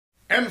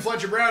I'm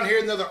Fletcher Brown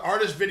here, another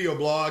artist video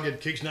blog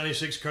at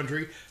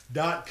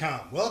KIX96Country.com.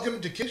 Welcome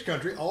to Kix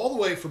Country, all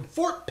the way from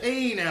Fort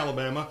Payne,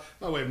 Alabama,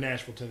 by way of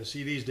Nashville,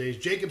 Tennessee these days.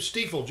 Jacob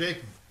Stiefel.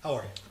 Jacob, how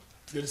are you?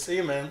 Good to see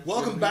you, man.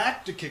 Welcome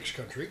back to Kix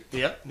Country.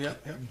 Yep.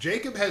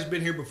 Jacob has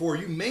been here before.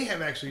 You may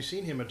have actually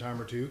seen him a time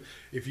or two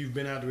if you've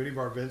been out to any of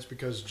our events,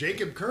 because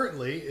Jacob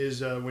currently is,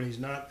 when he's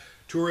not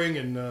touring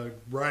and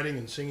writing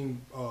and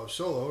singing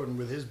solo and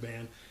with his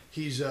band,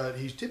 he's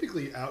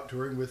typically out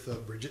touring with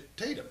Bridget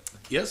Tatum.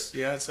 Yes,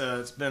 yeah,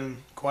 it's been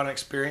quite an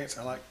experience.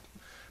 I like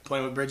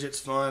playing with Bridget. It's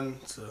fun.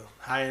 It's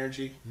high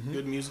energy,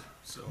 good music.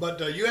 So.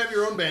 But you have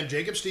your own band,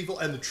 Jacob Stiefel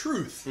and the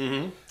Truth.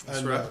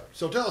 That's right.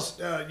 So tell us,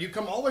 you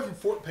come all the way from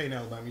Fort Payne,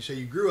 Alabama. You say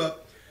you grew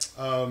up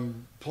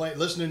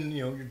listening,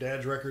 your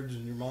dad's records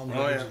and your mom's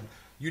records. And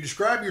you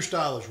describe your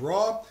style as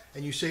raw,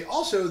 and you say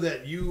also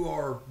that you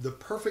are the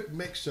perfect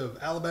mix of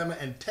Alabama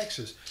and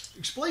Texas.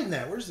 Explain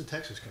that. Where does the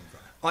Texas come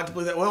from? I like to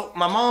believe that. Well,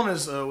 my mom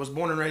was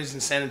born and raised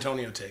in San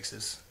Antonio,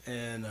 Texas,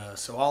 and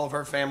so all of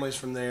her family's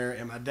from there.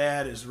 And my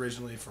dad is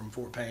originally from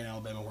Fort Payne,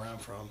 Alabama, where I'm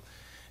from.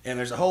 And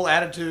there's a whole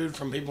attitude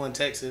from people in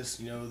Texas,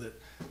 that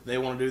they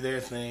want to do their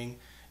thing,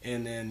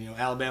 and then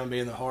Alabama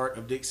being the heart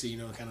of Dixie,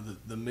 kind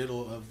of the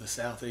middle of the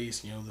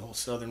Southeast, the whole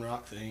Southern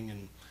rock thing,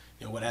 and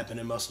what happened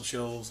in Muscle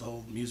Shoals, the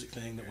whole music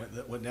thing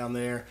that went down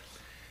there.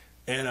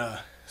 And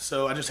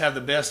so I just have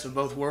the best of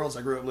both worlds.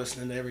 I grew up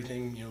listening to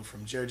everything,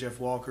 from Jerry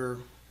Jeff Walker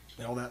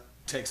and all that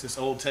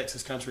old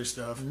Texas country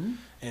stuff,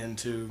 and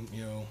to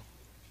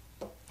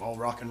all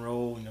rock and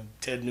roll,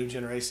 Ted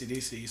Nugent or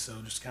AC/DC. So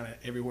just kind of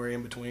everywhere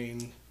in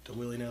between, to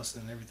Willie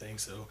Nelson and everything.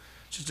 So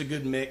it's just a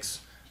good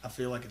mix. I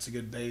feel like it's a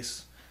good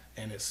base,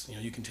 and it's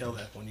you can tell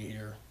that when you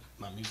hear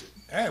my music.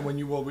 And when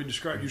you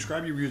describe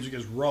your music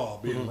as raw,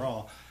 being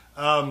raw.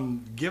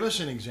 Give us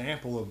an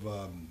example of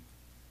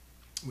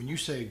when you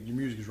say your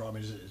music is raw. I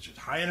mean, is it just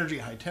high energy,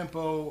 high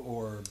tempo,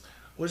 or?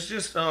 Well, it's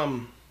just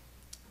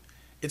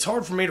it's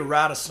hard for me to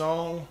write a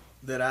song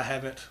that I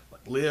haven't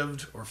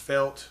lived or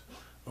felt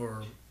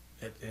or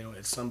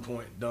at some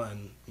point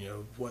done.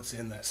 What's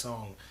in that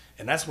song,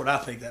 and that's what I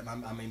think that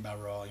I mean by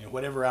raw.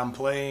 Whatever I'm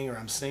playing or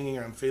I'm singing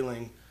or I'm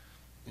feeling,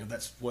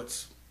 that's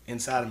what's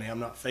inside of me. I'm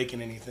not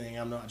faking anything.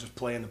 I'm not just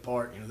playing the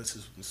part. This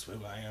is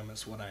who I am.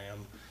 It's what I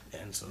am.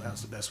 And so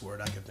that's the best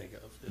word I can think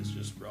of. It's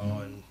just raw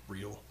and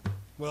real.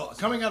 Well,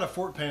 coming out of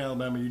Fort Payne,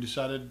 Alabama, you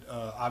decided,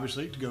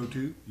 obviously, to go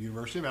to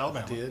University of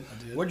Alabama. I did.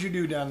 What did you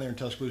do down there in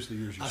Tuscaloosa the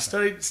years you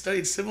spent? I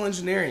studied civil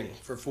engineering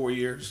for 4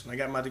 years, and I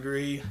got my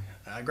degree.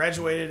 I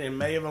graduated in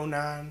May of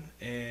 '09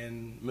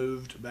 and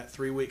moved about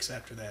 3 weeks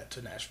after that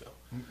to Nashville.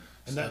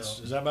 And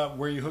is that about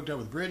where you hooked up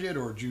with Bridget,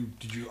 or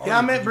did you? Yeah,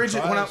 I met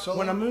Bridget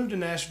when I moved to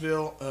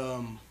Nashville.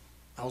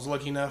 I was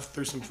lucky enough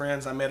through some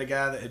friends. I met a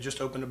guy that had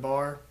just opened a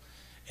bar.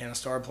 And I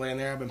started playing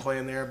there. I've been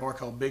playing there, a bar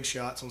called Big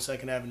Shots on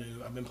 2nd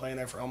Avenue. I've been playing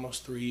there for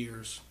almost 3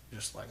 years,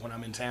 just like when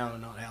I'm in town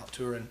and not out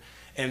touring.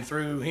 And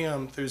through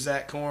him, through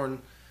Zach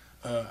Korn,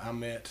 I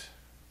met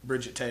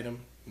Bridget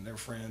Tatum, and they were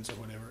friends or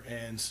whatever.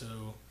 And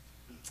so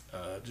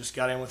just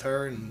got in with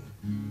her and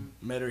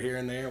met her here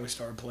and there. We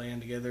started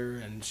playing together,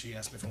 and she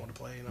asked me if I wanted to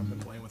play. And I've been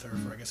playing with her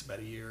for, I guess, about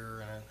a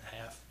year and a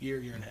half, year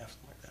and a half,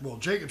 something like that. Well,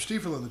 Jacob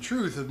Stiefel and the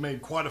Truth have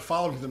made quite a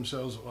following for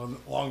themselves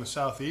along the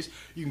Southeast.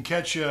 You can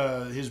catch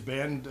his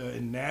band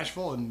in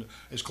Nashville and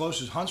as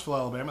close as Huntsville,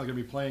 Alabama. They're going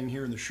to be playing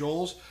here in the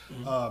Shoals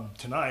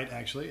tonight,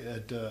 actually,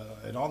 at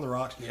On the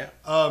Rocks. Yeah.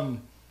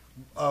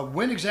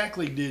 When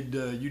exactly did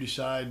you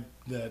decide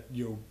that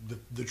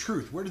the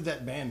Truth? Where did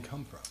that band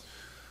come from?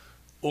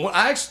 Well,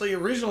 I actually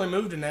originally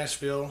moved to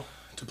Nashville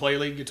to play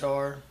lead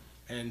guitar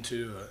and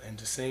to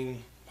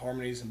sing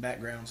harmonies and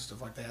backgrounds and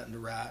stuff like that, and to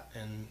write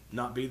and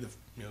not be the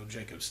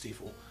Jacob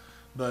Stiefel.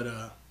 But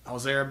I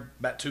was there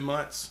about 2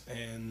 months,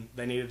 and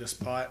they needed a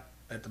spot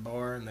at the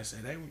bar, and they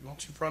said, "Hey, why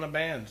don't you front a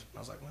band?" I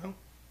was like, "Well,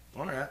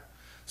 all right."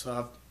 So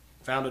I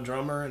found a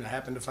drummer, and I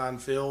happened to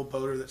find Phil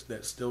Potter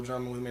that's still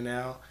drumming with me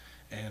now,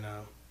 and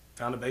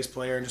found a bass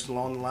player, and just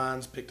along the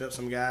lines picked up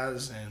some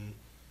guys and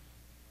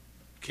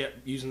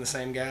kept using the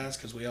same guys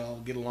because we all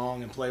get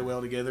along and play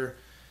well together.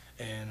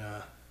 And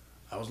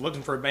I was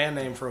looking for a band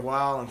name for a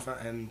while,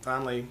 and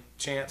finally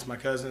Chance, my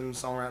cousin,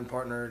 songwriting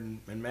partner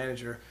and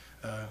manager,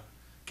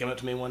 came up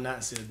to me one night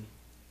and said,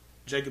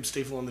 "Jacob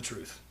Stiefel and the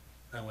Truth."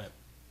 I went,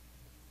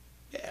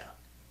 "Yeah."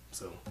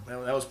 So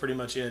that was pretty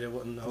much it. It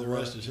wasn't the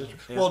rest is history.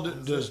 Yeah, well,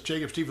 does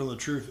Jacob Stiefel and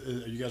the Truth?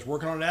 Are you guys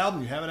working on an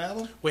album? You have an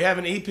album? We have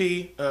an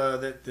EP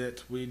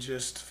that we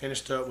just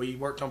finished up. We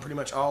worked on pretty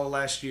much all of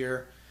last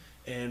year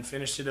and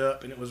finished it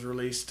up, and it was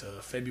released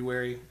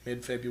mid-February,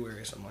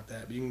 something like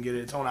that. But you can get it.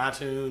 It's on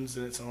iTunes,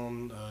 and it's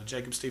on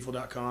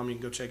jacobstiefel.com. You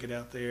can go check it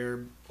out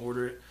there,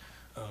 order it.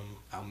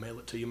 I'll mail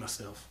it to you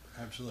myself.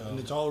 Absolutely. And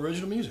it's all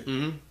original music.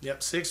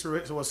 Yep, 6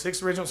 original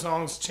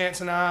songs.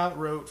 Chance and I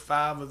wrote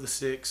 5 of the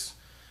 6,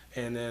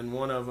 and then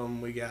one of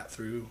them we got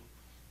through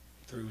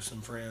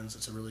some friends.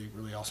 It's a really,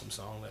 really awesome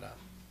song that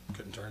I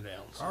couldn't turn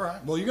down. So. All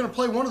right. Well, you're going to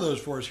play one of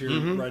those for us here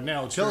right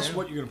now. Tell us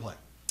what you're going to play.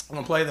 I'm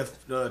going to play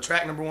the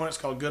track number 1. It's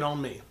called Good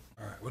On Me.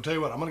 All right. Well, tell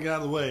you what, I'm going to get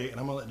out of the way, and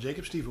I'm going to let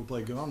Jacob Stiefel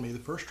play Good On Me, the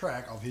first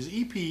track of his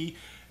EP,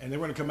 And then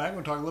we're going to come back and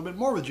we'll talk a little bit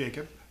more with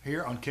Jacob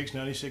here on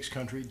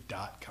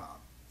KIX96Country.com.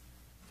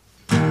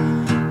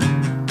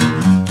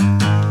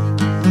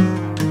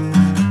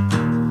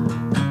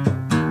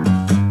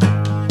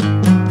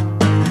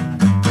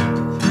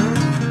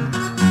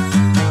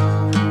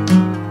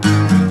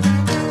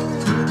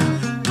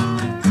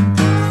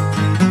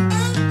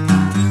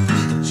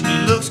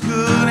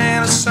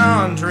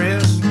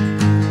 Sundress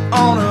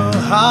on a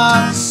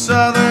hot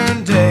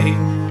southern day,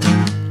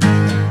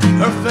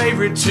 her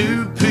favorite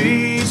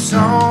two-piece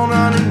on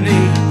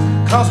underneath,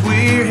 'cause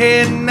we're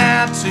heading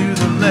out to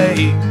the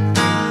lake.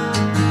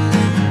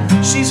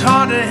 She's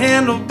hard to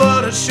handle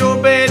but a sure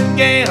bet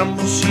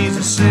gamble. She's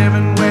a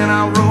 7 when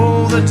I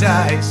roll the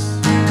dice.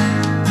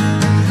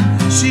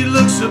 She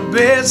looks her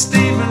best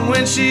even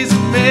when she's a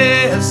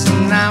mess,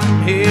 and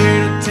I'm here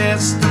to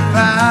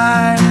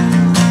testify.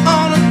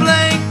 On a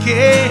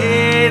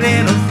blanket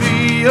in a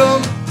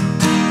field,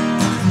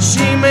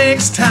 she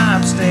makes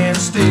time stand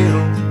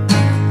still.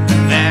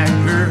 That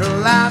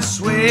girl, I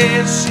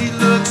swear, she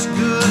looks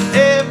good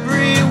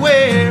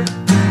everywhere.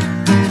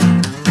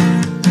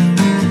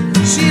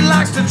 She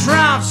likes to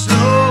drive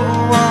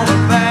slow on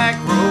a back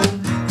road.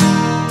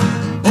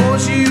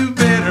 Boys, you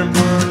better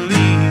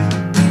believe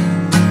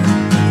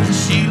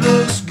she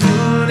looks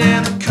good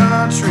in the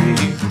country.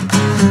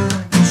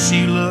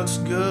 She looks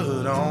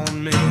good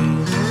on me.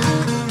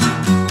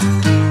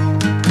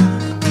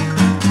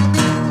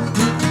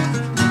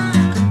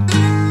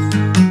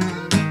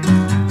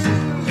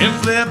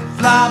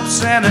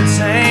 Flip-flops and a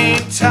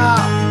tank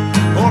top,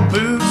 or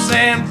boots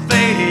and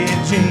faded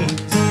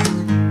jeans.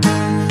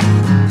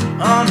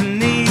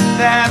 Underneath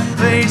that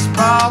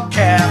baseball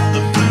cap,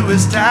 the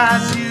bluest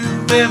eyes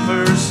you've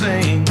ever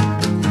seen.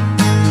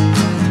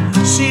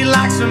 She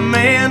likes a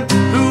man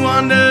who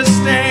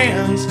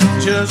understands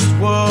just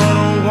what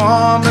a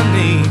woman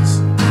needs.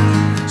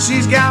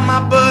 She's got my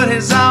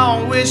buddies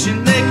all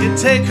wishing they could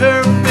take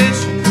her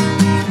fishing,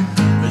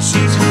 but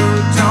she's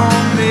hooked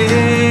on me.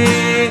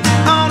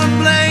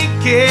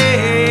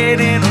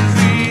 In a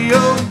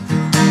field,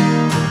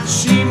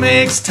 she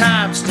makes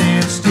time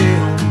stand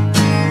still.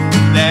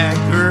 That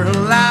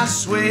girl, I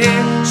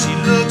swear, she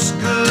looks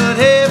good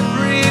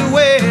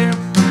everywhere.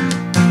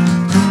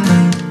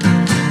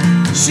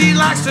 She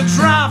likes to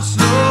drive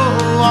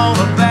slow on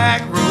a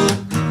back road.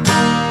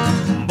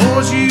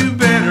 Boys, you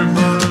better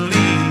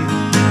believe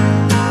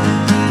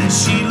that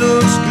she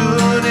looks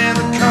good in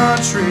the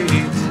country.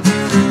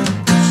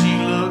 She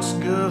looks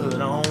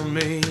good on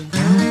me.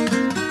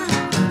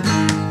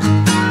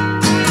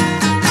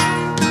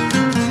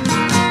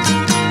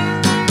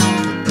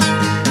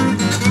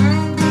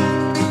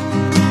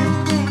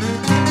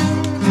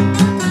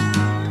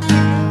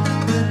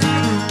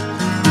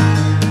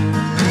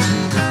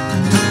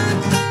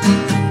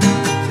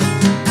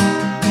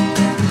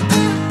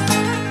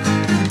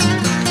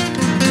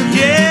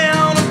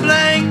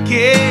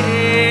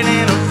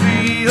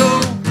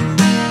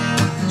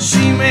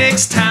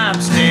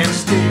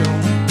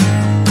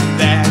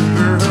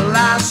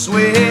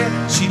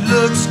 She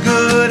looks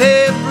good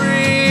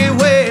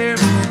everywhere.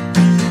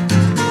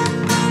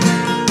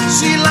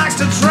 She likes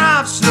to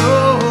drive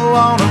slow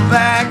on a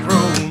back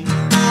road.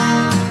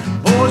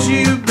 Boys,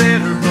 you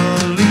better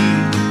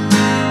believe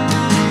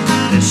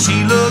that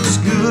she looks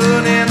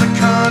good in the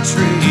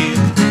country.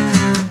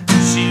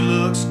 She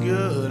looks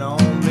good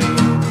on me.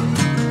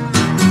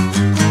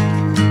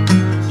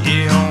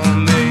 Yeah,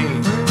 on me.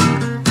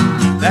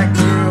 That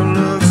girl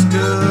looks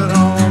good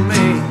on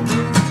me.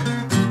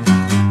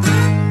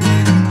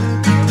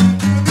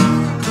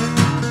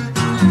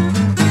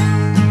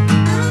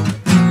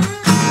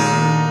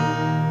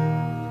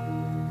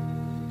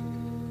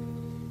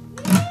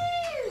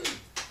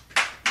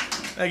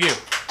 Thank you.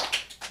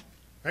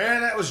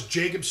 And that was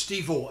Jacob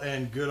Stiefel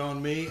and Good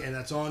on Me, and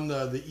that's on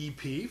the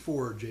EP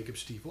for Jacob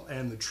Stiefel.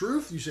 And The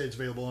Truth, you say it's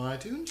available on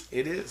iTunes?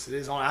 It is. It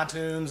is on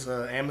iTunes,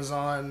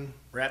 Amazon,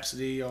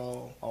 Rhapsody,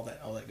 all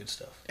that good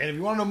stuff. And if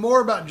you want to know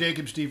more about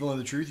Jacob Stiefel and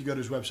The Truth, you go to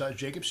his website,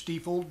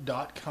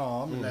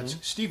 jacobstiefel.com, and that's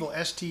Stiefel,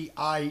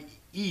 S-T-I-E-F-E-L.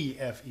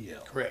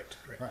 Correct.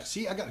 Right.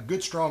 See, I got a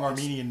good, strong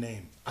Armenian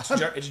name.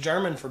 It's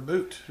German for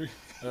boot,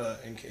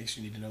 in case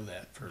you need to know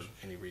that for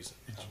any reason.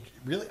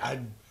 Really? I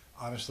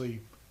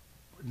honestly,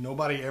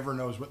 nobody ever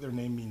knows what their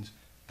name means.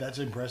 That's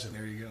impressive.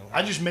 There you go.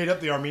 I just made up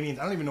the Armenians.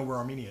 I don't even know where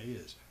Armenia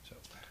is. So,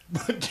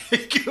 but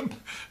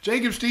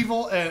Jacob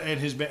Stiefel and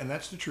his band, and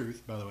that's The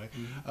Truth, by the way.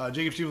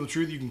 Jacob Stiefel, The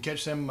Truth. You can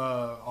catch them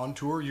on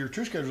tour. Your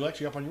tour schedule is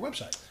actually up on your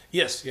website.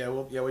 Yes. Yeah.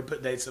 We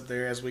put dates up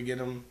there as we get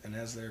them and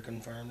as they're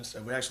confirmed and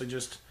stuff. We actually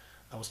just,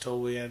 I was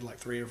told we had like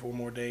 3 or 4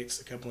 more dates.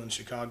 A couple in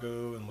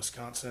Chicago and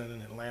Wisconsin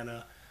and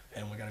Atlanta,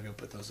 and we got to go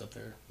put those up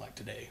there like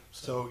today.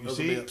 So you those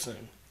see, will be up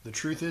soon. The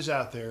Truth is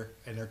out there,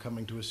 and they're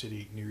coming to a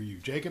city near you.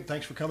 Jacob,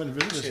 thanks for coming and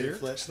visiting us here.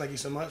 Fletch. Thank you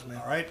so much,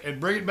 man. All right, and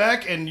bring it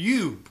back, and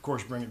you, of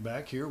course, bring it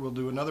back here. We'll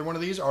do another one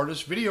of these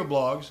artist video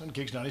blogs on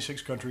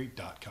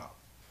KIX96Country.com.